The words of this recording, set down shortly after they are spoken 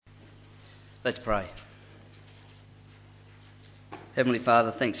Let's pray. Heavenly Father,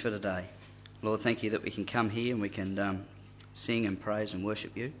 thanks for today. Lord, thank you that we can come here and we can sing and praise and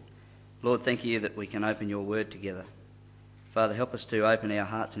worship you. Lord, thank you that we can open your word together. Father, help us to open our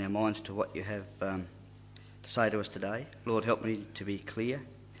hearts and our minds to what you have to say to us today. Lord, help me to be clear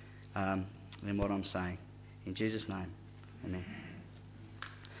in what I'm saying. In Jesus' name,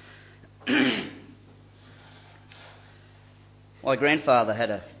 amen. My grandfather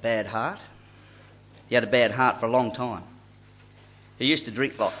had a bad heart. He had a bad heart for a long time. He used to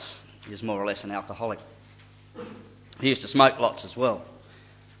drink lots. He was more or less an alcoholic. He used to smoke lots as well.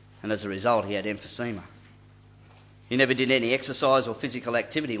 And as a result, he had emphysema. He never did any exercise or physical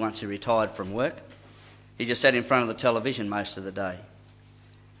activity once he retired from work. He just sat in front of the television most of the day.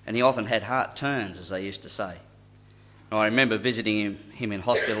 And he often had heart turns, as they used to say. And I remember visiting him in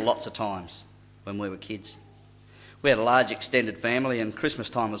hospital lots of times when we were kids. We had a large extended family, and Christmas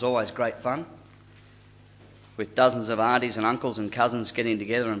time was always great fun, with dozens of aunties and uncles and cousins getting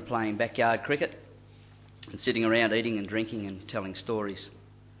together and playing backyard cricket and sitting around eating and drinking and telling stories.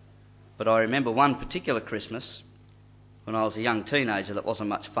 But I remember one particular Christmas when I was a young teenager that wasn't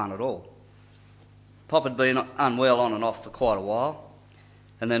much fun at all. Pop had been unwell on and off for quite a while,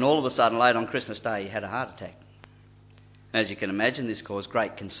 and then all of a sudden, late on Christmas Day, he had a heart attack. As you can imagine, this caused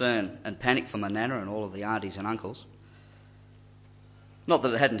great concern and panic for my nana and all of the aunties and uncles. Not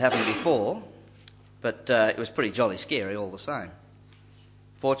that it hadn't happened before, but it was pretty jolly scary all the same.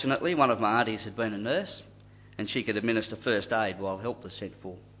 Fortunately, one of my aunties had been a nurse, and she could administer first aid while help was sent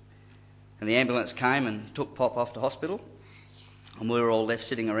for. And the ambulance came and took Pop off to hospital, and we were all left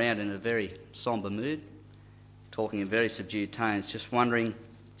sitting around in a very sombre mood, talking in very subdued tones, just wondering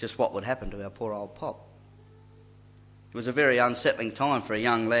just what would happen to our poor old Pop. It was a very unsettling time for a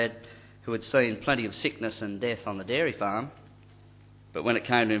young lad who had seen plenty of sickness and death on the dairy farm, but when it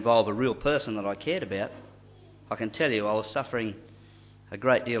came to involve a real person that I cared about, I can tell you I was suffering a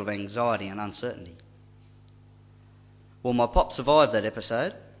great deal of anxiety and uncertainty. Well, my Pop survived that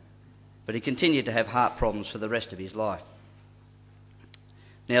episode, but he continued to have heart problems for the rest of his life.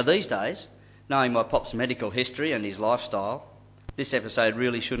 Now these days, knowing my Pop's medical history and his lifestyle, this episode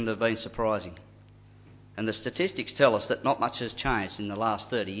really shouldn't have been surprising. And the statistics tell us that not much has changed in the last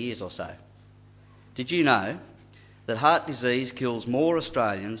 30 years or so. Did you know that heart disease kills more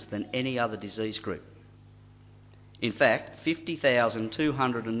Australians than any other disease group? In fact,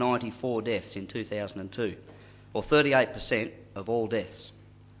 50,294 deaths in 2002, or 38% of all deaths.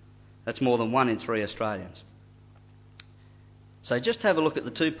 That's more than 1 in 3 Australians. So just have a look at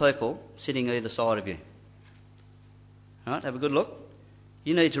the two people sitting either side of you. All right, have a good look.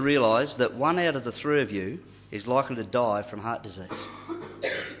 You need to realise that 1 out of the 3 of you is likely to die from heart disease.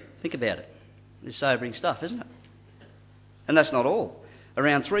 Think about it. It's sobering stuff, isn't it? And that's not all.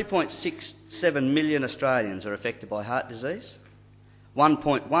 Around 3.67 million Australians are affected by heart disease.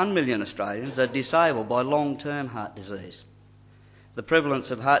 1.1 million Australians are disabled by long-term heart disease. The prevalence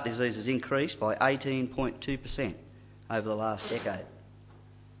of heart disease has increased by 18.2% over the last decade.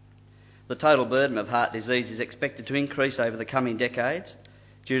 The total burden of heart disease is expected to increase over the coming decades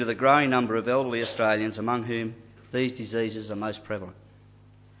due to the growing number of elderly Australians among whom these diseases are most prevalent.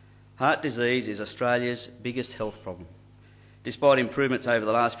 Heart disease is Australia's biggest health problem. Despite improvements over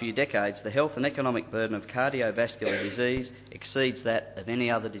the last few decades, the health and economic burden of cardiovascular disease exceeds that of any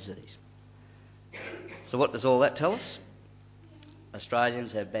other disease. So what does all that tell us?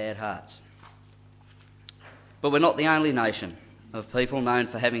 Australians have bad hearts. But we're not the only nation of people known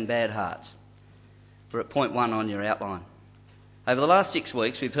for having bad hearts. We're at point 1 on your outline. Over the last 6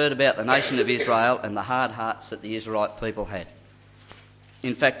 weeks, we've heard about the nation of Israel and the hard hearts that the Israelite people had.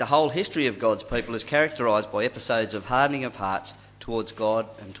 In fact, the whole history of God's people is characterised by episodes of hardening of hearts towards God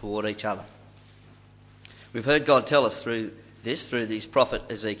and toward each other. We've heard God tell us through his prophet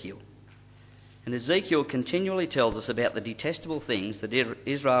Ezekiel. And Ezekiel continually tells us about the detestable things that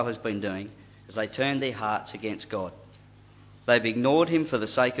Israel has been doing as they turned their hearts against God. They've ignored him for the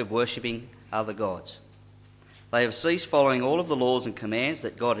sake of worshipping other gods. They have ceased following all of the laws and commands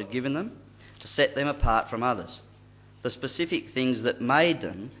that God had given them to set them apart from others, the specific things that made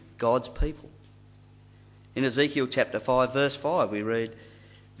them God's people. In Ezekiel chapter 5, verse 5, we read,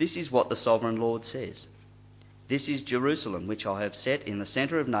 "This is what the sovereign Lord says. This is Jerusalem, which I have set in the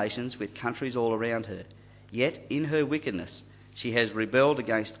centre of nations with countries all around her. Yet in her wickedness she has rebelled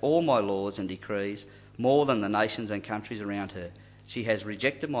against all my laws and decrees more than the nations and countries around her. She has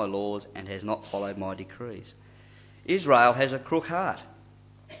rejected my laws and has not followed my decrees." Israel has a crook heart.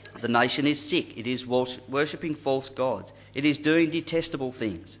 The nation is sick. It is worshipping false gods. It is doing detestable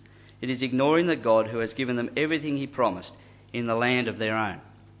things. It is ignoring the God who has given them everything he promised in the land of their own.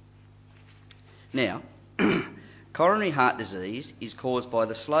 Now, coronary heart disease is caused by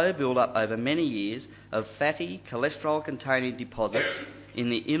the slow build-up over many years of fatty, cholesterol-containing deposits in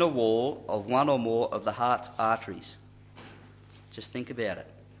the inner wall of one or more of the heart's arteries. Just think about it.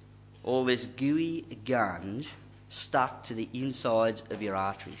 All this gooey gunge stuck to the insides of your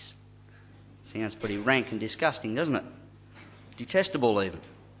arteries. Sounds pretty rank and disgusting, doesn't it? Detestable even.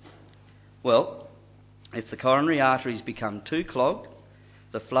 Well, if the coronary arteries become too clogged,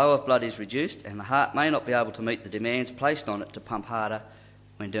 the flow of blood is reduced and the heart may not be able to meet the demands placed on it to pump harder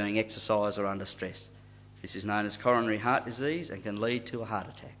when doing exercise or under stress. This is known as coronary heart disease and can lead to a heart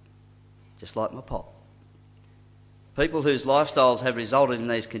attack, just like my pop. People whose lifestyles have resulted in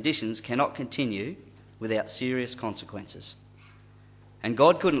these conditions cannot continue without serious consequences. And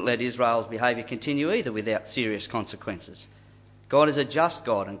God couldn't let Israel's behaviour continue either without serious consequences. God is a just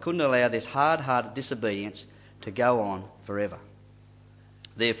God and couldn't allow this hard-hearted disobedience to go on forever.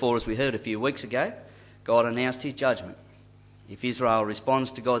 Therefore, as we heard a few weeks ago, God announced his judgment. If Israel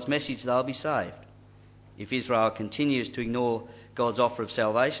responds to God's message, they'll be saved. If Israel continues to ignore God's offer of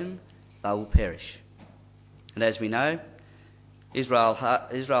salvation, they will perish. And as we know, Israel's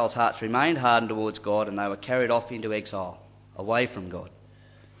hearts remained hardened towards God and they were carried off into exile, away from God.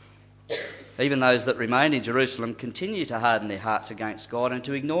 Even those that remained in Jerusalem continue to harden their hearts against God and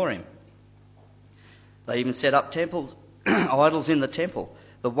to ignore him. They even set up idols in the temple,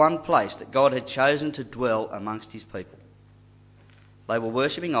 the one place that God had chosen to dwell amongst his people. They were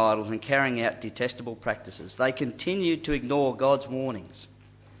worshipping idols and carrying out detestable practices. They continued to ignore God's warnings,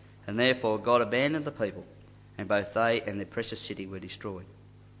 and therefore God abandoned the people, and both they and their precious city were destroyed.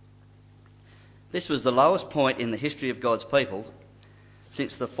 This was the lowest point in the history of God's people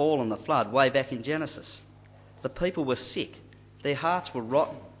since the fall and the flood way back in Genesis. The people were sick. Their hearts were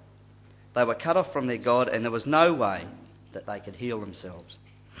rotten. They were cut off from their God, and there was no way that they could heal themselves.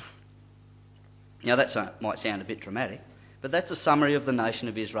 Now that might sound a bit dramatic, but that's a summary of the nation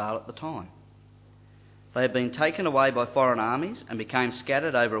of Israel at the time. They had been taken away by foreign armies and became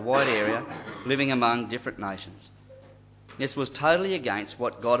scattered over a wide area, living among different nations. This was totally against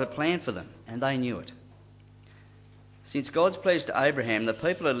what God had planned for them, and they knew it. Since God's pledge to Abraham, the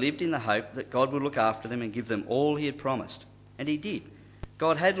people had lived in the hope that God would look after them and give them all he had promised. And he did.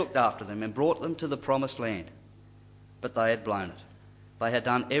 God had looked after them and brought them to the promised land. But they had blown it. They had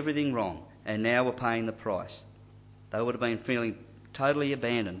done everything wrong and now were paying the price. They would have been feeling totally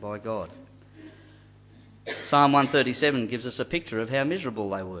abandoned by God. Psalm 137 gives us a picture of how miserable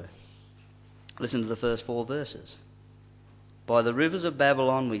they were. Listen to the first 4 verses. By the rivers of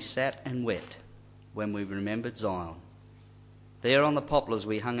Babylon we sat and wept when we remembered Zion. There on the poplars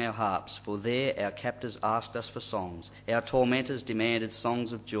we hung our harps, for there our captors asked us for songs. Our tormentors demanded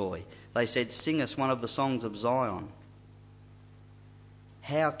songs of joy. They said, "Sing us one of the songs of Zion."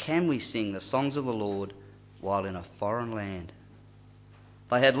 How can we sing the songs of the Lord while in a foreign land?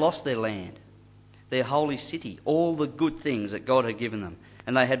 They had lost their land, their holy city, all the good things that God had given them,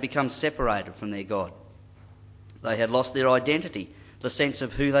 and they had become separated from their God. They had lost their identity, the sense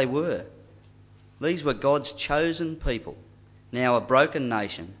of who they were. These were God's chosen people, now a broken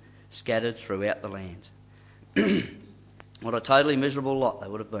nation scattered throughout the lands. What a totally miserable lot they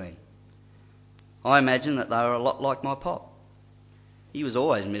would have been. I imagine that they were a lot like my pop. He was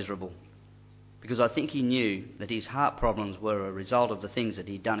always miserable because I think he knew that his heart problems were a result of the things that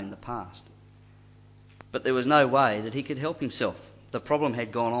he'd done in the past. But there was no way that he could help himself. The problem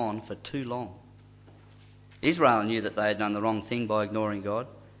had gone on for too long. Israel knew that they had done the wrong thing by ignoring God,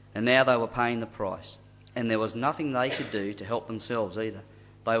 and now they were paying the price. And there was nothing they could do to help themselves either.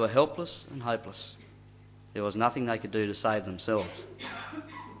 They were helpless and hopeless. There was nothing they could do to save themselves.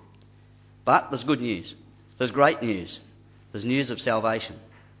 But there's good news. There's great news. There's news of salvation.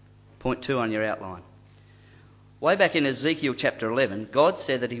 Point 2 on your outline. Way back in Ezekiel chapter 11, God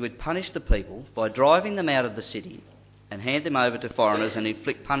said that he would punish the people by driving them out of the city and hand them over to foreigners and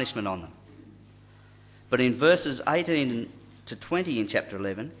inflict punishment on them. But in verses 18 to 20 in chapter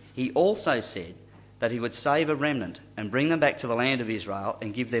 11, he also said that he would save a remnant and bring them back to the land of Israel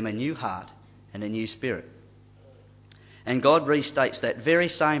and give them a new heart and a new spirit. And God restates that very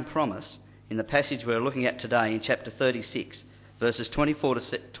same promise in the passage we're looking at today in chapter 36, verses 24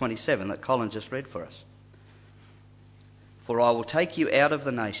 to 27 that Colin just read for us. For I will take you out of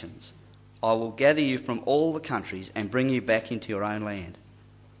the nations. I will gather you from all the countries and bring you back into your own land.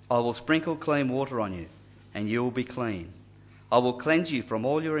 I will sprinkle clean water on you, and you will be clean. I will cleanse you from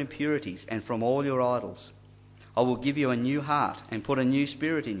all your impurities and from all your idols. I will give you a new heart and put a new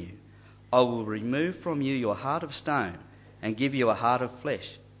spirit in you. I will remove from you your heart of stone and give you a heart of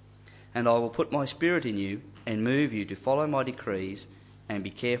flesh. And I will put my spirit in you and move you to follow my decrees and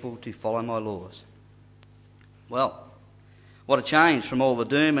be careful to follow my laws. Well, what a change from all the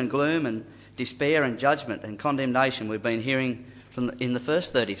doom and gloom and despair and judgment and condemnation we've been hearing in the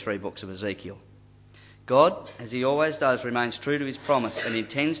first 33 books of Ezekiel. God, as he always does, remains true to his promise and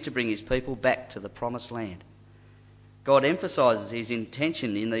intends to bring his people back to the promised land. God emphasises his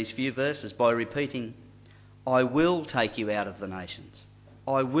intention in these few verses by repeating, I will take you out of the nations.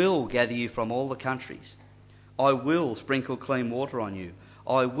 I will gather you from all the countries. I will sprinkle clean water on you.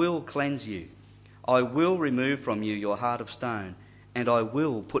 I will cleanse you. I will remove from you your heart of stone, and I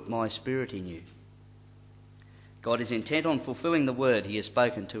will put my spirit in you. God is intent on fulfilling the word he has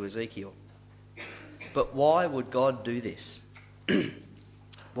spoken to Ezekiel. But why would God do this?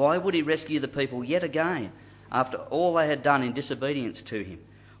 Why would he rescue the people yet again after all they had done in disobedience to him?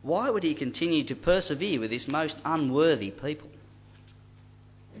 Why would he continue to persevere with this most unworthy people?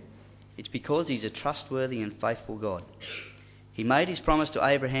 It's because he's a trustworthy and faithful God. He made his promise to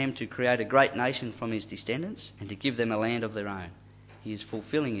Abraham to create a great nation from his descendants and to give them a land of their own. He is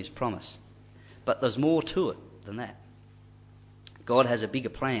fulfilling his promise. But there's more to it than that. God has a bigger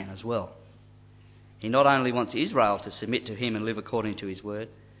plan as well. He not only wants Israel to submit to him and live according to his word,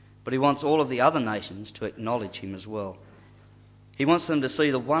 but he wants all of the other nations to acknowledge him as well. He wants them to see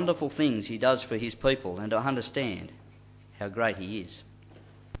the wonderful things he does for his people and to understand how great he is.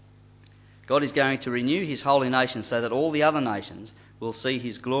 God is going to renew his holy nation so that all the other nations will see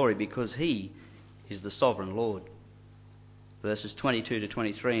his glory because he is the sovereign Lord. Verses 22 to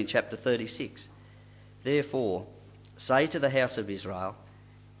 23 in chapter 36. Therefore, say to the house of Israel,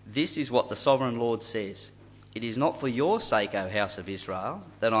 this is what the sovereign Lord says. It is not for your sake, O house of Israel,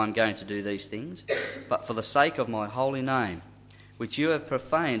 that I am going to do these things, but for the sake of my holy name, which you have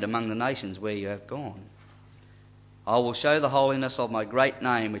profaned among the nations where you have gone. I will show the holiness of my great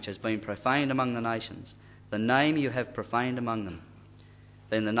name, which has been profaned among the nations, the name you have profaned among them.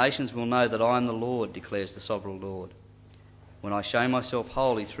 Then the nations will know that I am the Lord, declares the sovereign Lord, when I show myself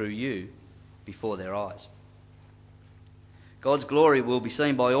holy through you before their eyes. God's glory will be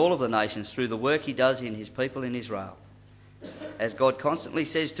seen by all of the nations through the work he does in his people in Israel. As God constantly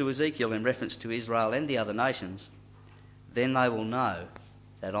says to Ezekiel in reference to Israel and the other nations, then they will know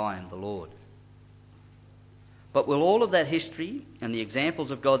that I am the Lord. But will all of that history and the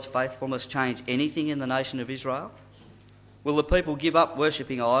examples of God's faithfulness change anything in the nation of Israel? Will the people give up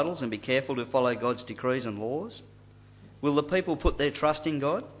worshipping idols and be careful to follow God's decrees and laws? Will the people put their trust in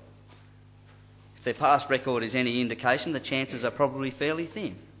God? If their past record is any indication, the chances are probably fairly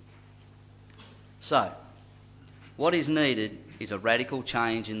thin. So, what is needed is a radical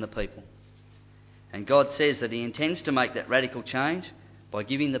change in the people. And God says that he intends to make that radical change by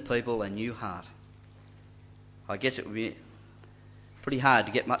giving the people a new heart. I guess it would be pretty hard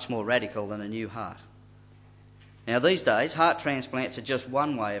to get much more radical than a new heart. Now, these days, heart transplants are just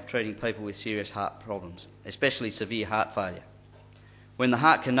one way of treating people with serious heart problems, especially severe heart failure. When the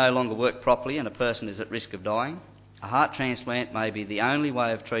heart can no longer work properly and a person is at risk of dying, a heart transplant may be the only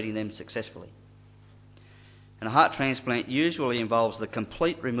way of treating them successfully. And a heart transplant usually involves the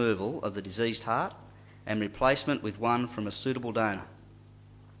complete removal of the diseased heart and replacement with one from a suitable donor.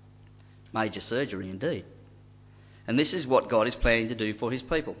 Major surgery indeed. And this is what God is planning to do for his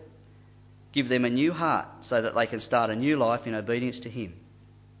people. Give them a new heart so that they can start a new life in obedience to him.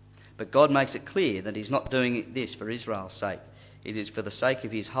 But God makes it clear that he's not doing this for Israel's sake. It is for the sake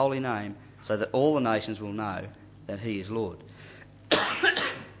of his holy name, so that all the nations will know that he is Lord.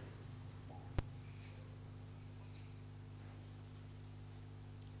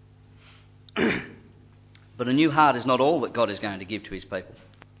 But a new heart is not all that God is going to give to his people.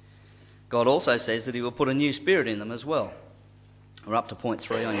 God also says that he will put a new spirit in them as well. We're up to point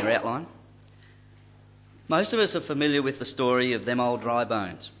 3 on your outline. Most of us are familiar with the story of them old dry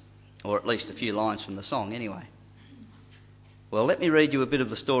bones, or at least a few lines from the song anyway. Well, let me read you a bit of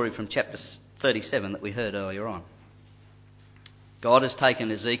the story from chapter 37 that we heard earlier on. God has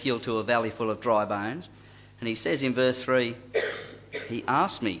taken Ezekiel to a valley full of dry bones, and he says in verse 3, he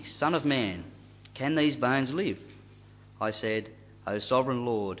asked me, Son of man, can these bones live? I said, O sovereign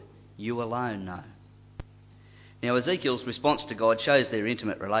Lord, you alone know. Now, Ezekiel's response to God shows their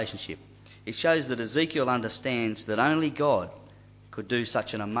intimate relationship. It shows that Ezekiel understands that only God could do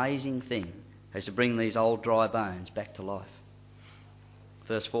such an amazing thing as to bring these old dry bones back to life.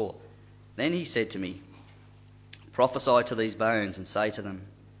 Verse 4, then he said to me, prophesy to these bones and say to them,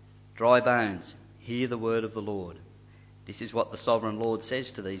 dry bones, hear the word of the Lord. This is what the sovereign Lord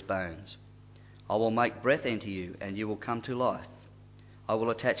says to these bones. I will make breath enter you, and you will come to life. I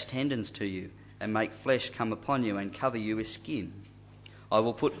will attach tendons to you, and make flesh come upon you, and cover you with skin. I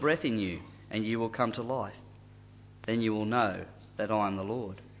will put breath in you, and you will come to life. Then you will know that I am the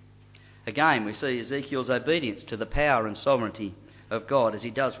Lord. Again, we see Ezekiel's obedience to the power and sovereignty of God as he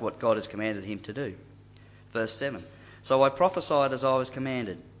does what God has commanded him to do. Verse 7. So I prophesied as I was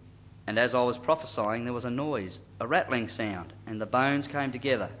commanded, and as I was prophesying there was a noise, a rattling sound, and the bones came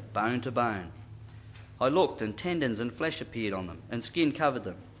together, bone to bone. I looked, and tendons and flesh appeared on them, and skin covered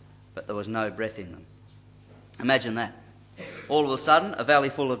them, but there was no breath in them. Imagine that. All of a sudden, a valley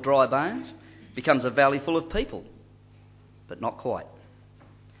full of dry bones becomes a valley full of people, but not quite.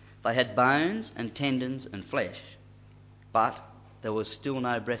 They had bones and tendons and flesh, but there was still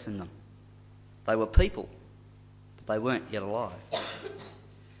no breath in them. They were people, but they weren't yet alive.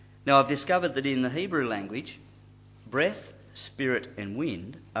 Now, I've discovered that in the Hebrew language, breath, spirit and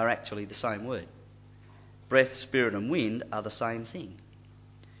wind are actually the same word. Breath, spirit and wind are the same thing,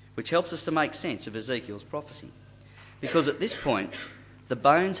 which helps us to make sense of Ezekiel's prophecy. Because at this point, the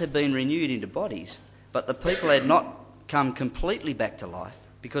bones had been renewed into bodies, but the people had not come completely back to life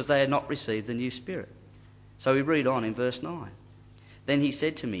because they had not received the new spirit. So we read on in verse 9. Then he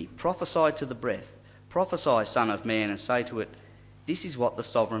said to me, prophesy to the breath, prophesy, son of man, and say to it, this is what the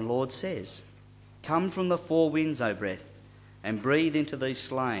sovereign Lord says. Come from the four winds, O breath, and breathe into these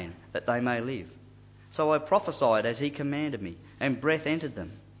slain, that they may live. So I prophesied as he commanded me, and breath entered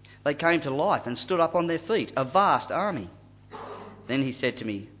them. They came to life and stood up on their feet, a vast army. Then he said to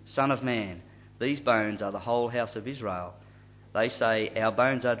me, Son of man, these bones are the whole house of Israel. They say, our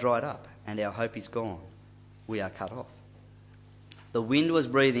bones are dried up, and our hope is gone. We are cut off. The wind was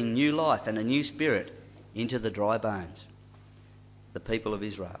breathing new life and a new spirit into the dry bones, the people of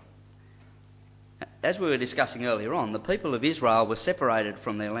Israel. As we were discussing earlier on, the people of Israel were separated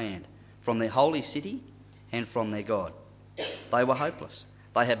from their land, from their holy city, and from their God. They were hopeless.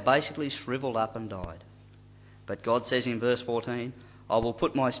 They had basically shriveled up and died. But God says in verse 14, I will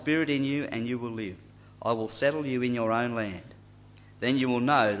put my spirit in you and you will live. I will settle you in your own land. Then you will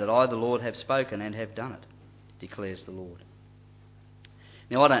know that I, the Lord, have spoken and have done it, declares the Lord.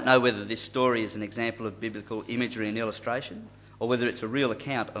 Now, I don't know whether this story is an example of biblical imagery and illustration, or whether it's a real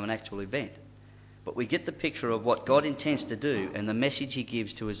account of an actual event. But we get the picture of what God intends to do and the message he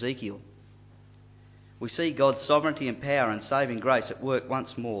gives to Ezekiel. We see God's sovereignty and power and saving grace at work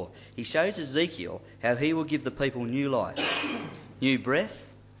once more. He shows Ezekiel how he will give the people new life, new breath,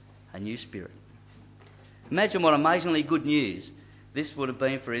 a new spirit. Imagine what amazingly good news this would have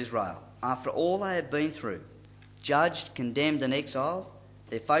been for Israel. After all they had been through, judged, condemned and exiled,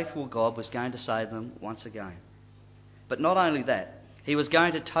 their faithful God was going to save them once again. But not only that, he was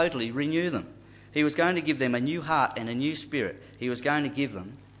going to totally renew them. He was going to give them a new heart and a new spirit. He was going to give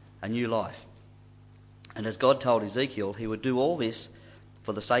them a new life. And as God told Ezekiel, he would do all this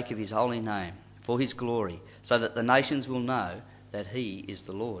for the sake of his holy name, for his glory, so that the nations will know that he is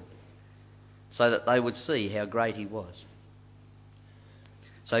the Lord, so that they would see how great he was.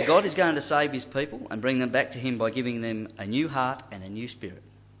 So God is going to save his people and bring them back to him by giving them a new heart and a new spirit,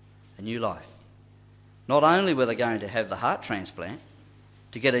 a new life. Not only were they going to have the heart transplant,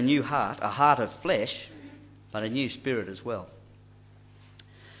 to get a new heart, a heart of flesh, but a new spirit as well.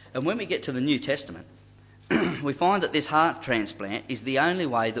 And when we get to the New Testament, we find that this heart transplant is the only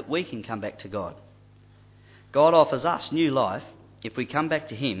way that we can come back to God. God offers us new life if we come back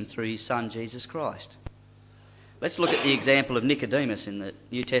to him through his Son, Jesus Christ. Let's look at the example of Nicodemus in the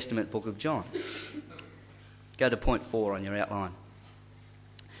New Testament book of John. Go to point 4 on your outline.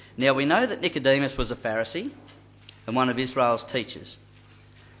 Now we know that Nicodemus was a Pharisee and one of Israel's teachers.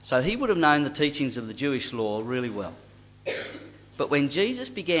 So he would have known the teachings of the Jewish law really well. But when Jesus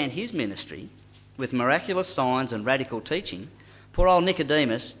began his ministry with miraculous signs and radical teaching, poor old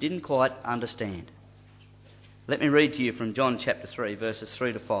Nicodemus didn't quite understand. Let me read to you from John chapter 3, verses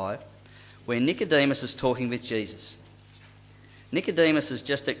 3 to 5, where Nicodemus is talking with Jesus. Nicodemus has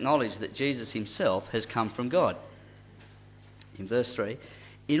just acknowledged that Jesus himself has come from God. In verse 3,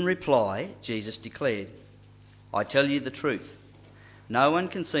 in reply, Jesus declared, I tell you the truth. No one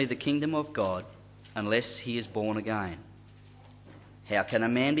can see the kingdom of God unless he is born again. How can a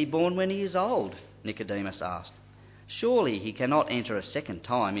man be born when he is old? Nicodemus asked. Surely he cannot enter a second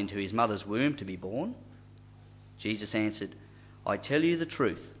time into his mother's womb to be born. Jesus answered, I tell you the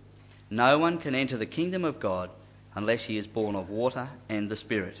truth. No one can enter the kingdom of God unless he is born of water and the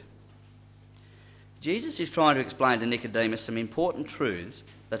Spirit. Jesus is trying to explain to Nicodemus some important truths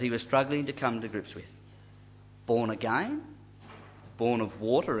that he was struggling to come to grips with. Born again? Born of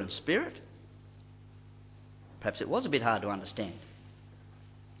water and spirit? Perhaps it was a bit hard to understand.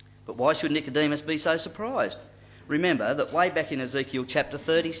 But why should Nicodemus be so surprised? Remember that way back in Ezekiel chapter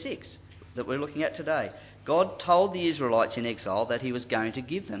 36 that we're looking at today, God told the Israelites in exile that he was going to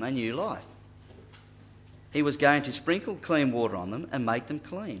give them a new life. He was going to sprinkle clean water on them and make them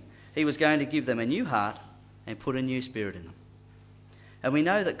clean. He was going to give them a new heart and put a new spirit in them. And we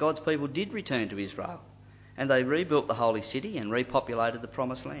know that God's people did return to Israel, and they rebuilt the holy city and repopulated the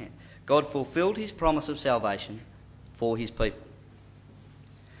promised land. God fulfilled his promise of salvation for his people.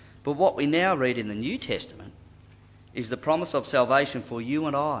 But what we now read in the New Testament is the promise of salvation for you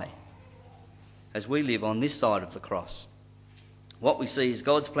and I as we live on this side of the cross. What we see is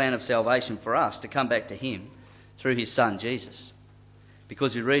God's plan of salvation for us to come back to him through his Son Jesus.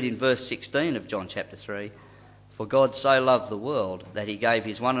 Because we read in verse 16 of John chapter 3, "For God so loved the world that he gave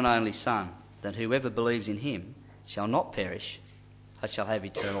his one and only Son, that whoever believes in him shall not perish, but shall have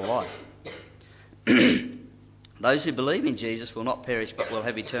eternal life." Those who believe in Jesus will not perish but will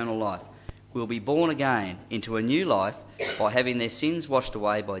have eternal life, will be born again into a new life by having their sins washed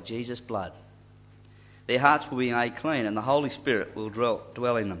away by Jesus' blood. Their hearts will be made clean and the Holy Spirit will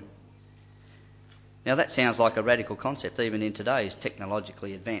dwell in them. Now that sounds like a radical concept even in today's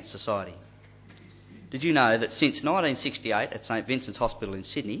technologically advanced society. Did you know that since 1968 at St Vincent's Hospital in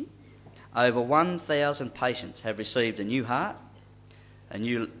Sydney, over 1,000 patients have received a new heart, a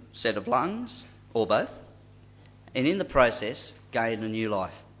new set of lungs, or both, and in the process gained a new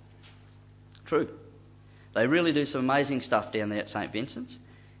life? True. They really do some amazing stuff down there at St Vincent's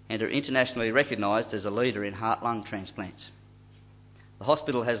and are internationally recognised as a leader in heart-lung transplants. The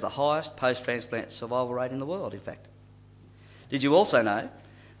hospital has the highest post-transplant survival rate in the world, in fact. Did you also know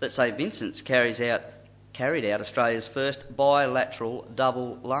that St Vincent's carried out Australia's first bilateral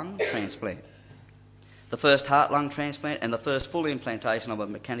double lung transplant? The first heart-lung transplant and the first full implantation of a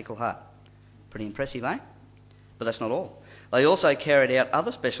mechanical heart. Pretty impressive, eh? But that's not all. They also carried out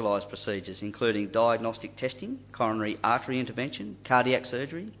other specialised procedures, including diagnostic testing, coronary artery intervention, cardiac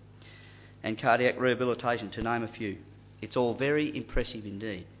surgery, and cardiac rehabilitation, to name a few. It's all very impressive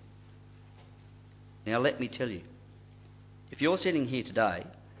indeed. Now let me tell you, if you're sitting here today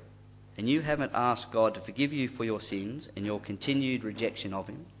and you haven't asked God to forgive you for your sins and your continued rejection of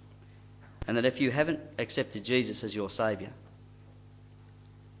him, and that if you haven't accepted Jesus as your saviour,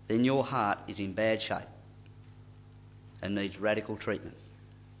 then your heart is in bad shape and needs radical treatment.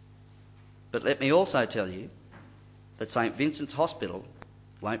 But let me also tell you that St Vincent's Hospital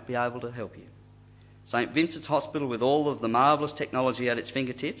won't be able to help you. St Vincent's Hospital, with all of the marvellous technology at its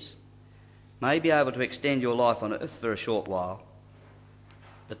fingertips, may be able to extend your life on earth for a short while,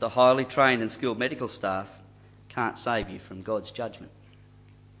 but the highly trained and skilled medical staff can't save you from God's judgment.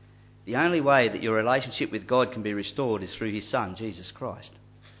 The only way that your relationship with God can be restored is through his Son, Jesus Christ.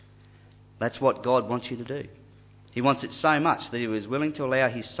 That's what God wants you to do. He wants it so much that he was willing to allow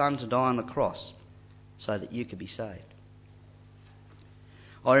his Son to die on the cross so that you could be saved.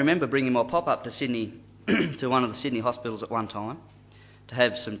 I remember bringing my pop up to Sydney, to one of the Sydney hospitals at one time, to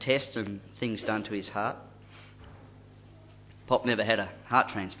have some tests and things done to his heart. Pop never had a heart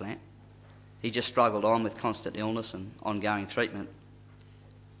transplant. He just struggled on with constant illness and ongoing treatment.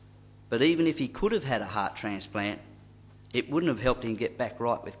 But even if he could have had a heart transplant, it wouldn't have helped him get back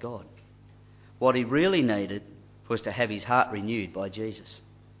right with God. What he really needed was to have his heart renewed by Jesus.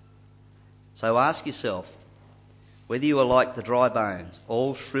 So ask yourself whether you are like the dry bones,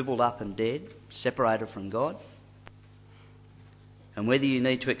 all shriveled up and dead, separated from God, and whether you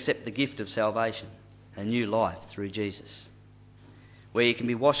need to accept the gift of salvation, a new life through Jesus, where you can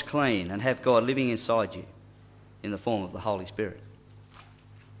be washed clean and have God living inside you in the form of the Holy Spirit.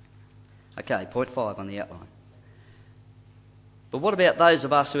 Okay, point 5 on the outline. But what about those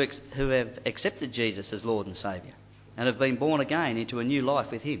of us who have accepted Jesus as Lord and Saviour and have been born again into a new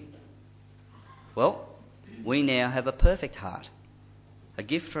life with him? Well, we now have a perfect heart, a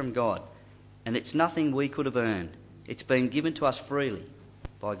gift from God, and it's nothing we could have earned. It's been given to us freely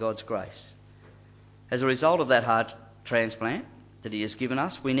by God's grace. As a result of that heart transplant that he has given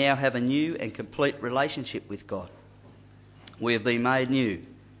us, we now have a new and complete relationship with God. We have been made new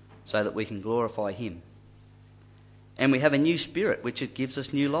so that we can glorify him. And we have a new spirit which it gives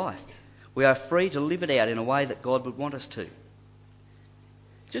us new life. We are free to live it out in a way that God would want us to.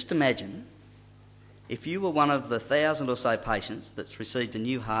 Just imagine if you were one of the 1,000 or so patients that's received a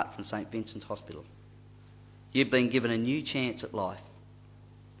new heart from St Vincent's Hospital. You've been given a new chance at life.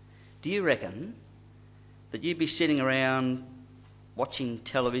 Do you reckon that you'd be sitting around watching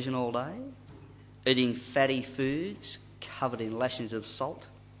television all day, eating fatty foods covered in lashings of salt,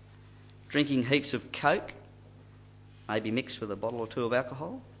 drinking heaps of Coke, maybe mixed with a bottle or two of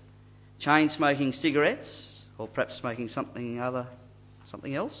alcohol, chain smoking cigarettes, or perhaps smoking something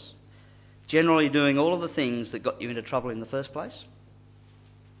else, generally doing all of the things that got you into trouble in the first place?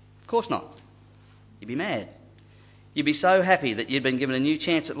 Of course not. You'd be mad. You'd be so happy that you'd been given a new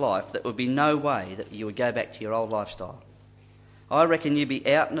chance at life that there would be no way that you would go back to your old lifestyle. I reckon you'd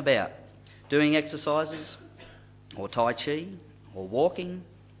be out and about, doing exercises, or Tai Chi, or walking,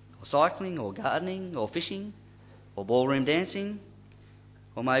 or cycling, or gardening, or fishing, or ballroom dancing,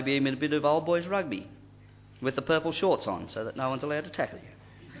 or maybe even a bit of old boys rugby, with the purple shorts on so that no one's allowed to tackle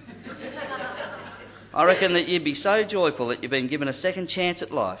you. I reckon that you'd be so joyful that you've been given a second chance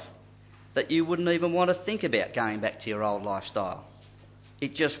at life that you wouldn't even want to think about going back to your old lifestyle.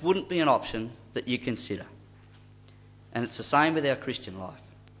 It just wouldn't be an option that you consider. And it's the same with our Christian life.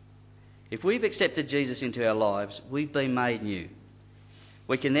 If we've accepted Jesus into our lives, we've been made new.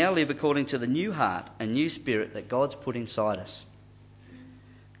 We can now live according to the new heart and new spirit that God's put inside us.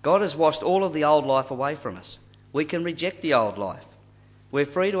 God has washed all of the old life away from us. We can reject the old life. We're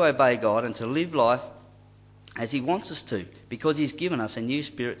free to obey God and to live life as he wants us to, because he's given us a new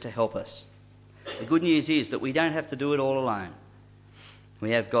spirit to help us. The good news is that we don't have to do it all alone.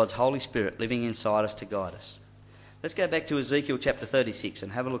 We have God's Holy Spirit living inside us to guide us. Let's go back to Ezekiel chapter 36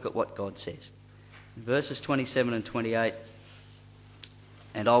 and have a look at what God says. In verses 27 and 28,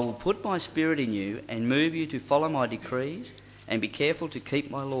 "And I will put my spirit in you and move you to follow my decrees and be careful to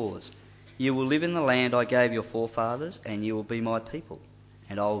keep my laws. You will live in the land I gave your forefathers, and you will be my people,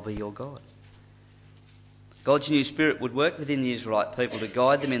 and I will be your God." God's new spirit would work within the Israelite people to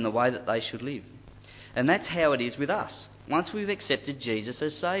guide them in the way that they should live. And that's how it is with us, once we've accepted Jesus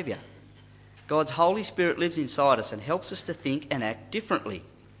as Saviour. God's Holy Spirit lives inside us and helps us to think and act differently,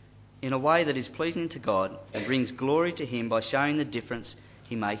 in a way that is pleasing to God and brings glory to him by showing the difference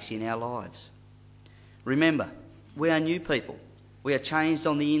he makes in our lives. Remember, we are new people. We are changed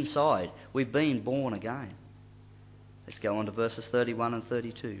on the inside. We've been born again. Let's go on to verses 31 and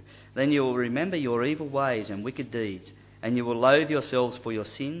 32. "Then you will remember your evil ways and wicked deeds, and you will loathe yourselves for your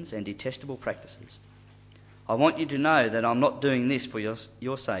sins and detestable practices. I want you to know that I'm not doing this for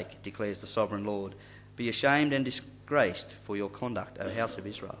your sake, declares the Sovereign Lord. Be ashamed and disgraced for your conduct, O house of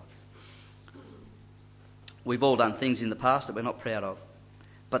Israel." We've all done things in the past that we're not proud of.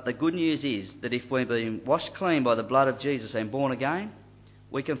 But the good news is that if we've been washed clean by the blood of Jesus and born again,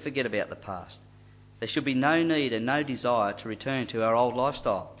 we can forget about the past. There should be no need and no desire to return to our old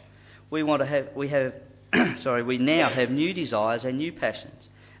lifestyle. We now have new desires and new passions.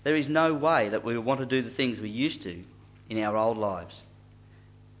 There is no way that we will want to do the things we used to in our old lives.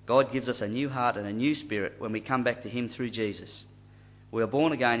 God gives us a new heart and a new spirit when we come back to him through Jesus. We are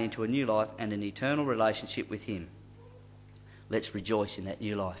born again into a new life and an eternal relationship with him. Let's rejoice in that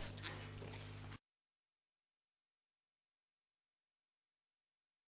new life.